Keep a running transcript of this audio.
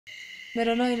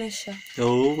मेरा नाम इनिश है।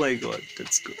 Oh my God,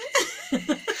 that's good.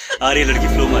 आ रही है लड़की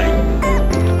फ्लो में।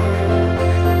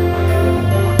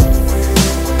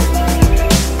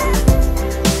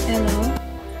 हेलो,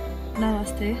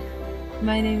 नमस्ते।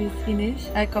 My name is इनिश।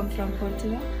 I come from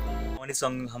Portugal. कुमाओनी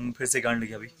song हम फिर से गाने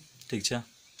लगे अभी, ठीक है?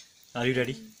 Are you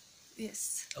ready? Yes.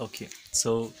 Okay,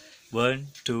 so 1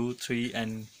 2 3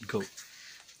 and go.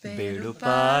 Bedu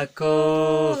Pako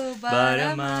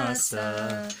baramasa,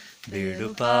 Bedu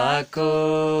Pako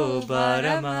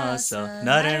baramasa,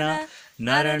 narana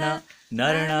narana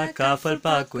narana kafal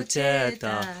paku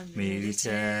cheta meri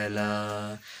chela,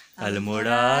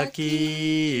 almoda ki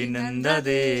nanda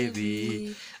devi,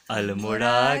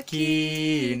 almoda ki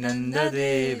nanda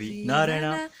devi,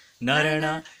 narana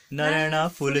narana narana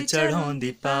फूल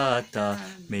चढ़ोंदी पाता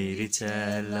मेरी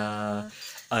चैला,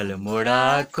 अलमोड़ा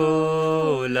को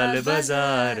लल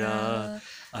बजारा,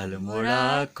 अलमोड़ा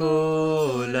को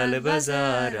लल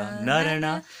बजारा,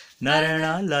 नरना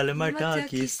नरना लल मटा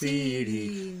की सीढ़ी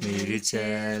मेरी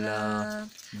चैला,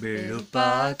 बेडू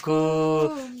पाको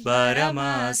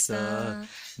बारमासा,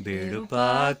 बेडू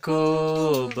पाको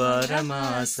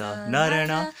बारमासा,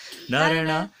 नरना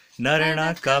नरना नरना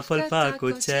काफल पाको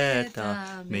चैता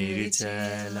मेरी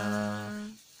चैला.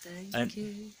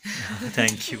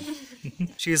 Thank you.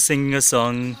 She is singing a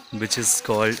song which is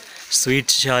called Sweet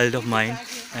Child of Mine,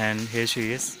 and here she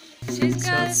is. She's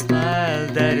got a smile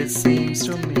that it seems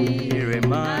to me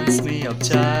reminds me of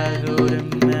childhood and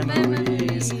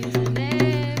memories.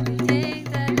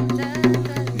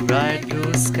 Bright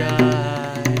blue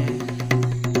sky.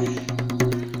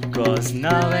 'Cause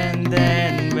now and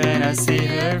then when I see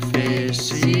her face,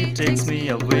 she takes me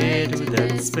away to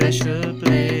that special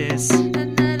place.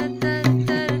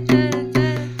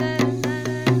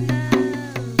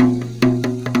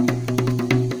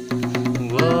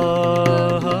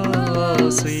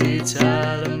 Sweet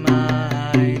child of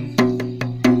mine,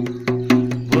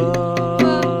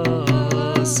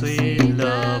 whoa, sweet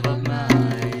love of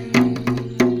mine,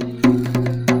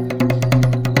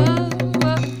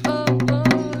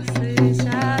 sweet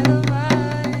child of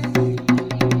mine,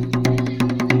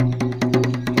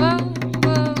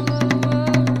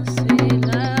 sweet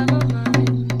love of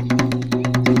mine.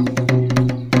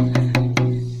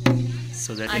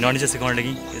 So that इन्होंने जैसे कौन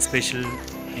लगी special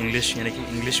English यानी कि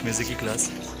English music की class.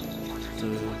 तो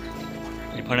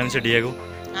ये fund से डिएगो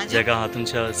जगह हाथन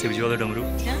छा शिवजी वाला डमरू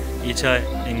ये छा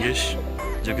इंग्लिश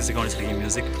जो कि सिखाने से लगी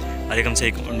म्यूजिक. अरे कम से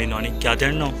एक उन्नी नौनी क्या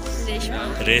थे नो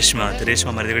रेशमा.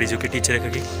 रेशमा हमारे जो कि टीचर है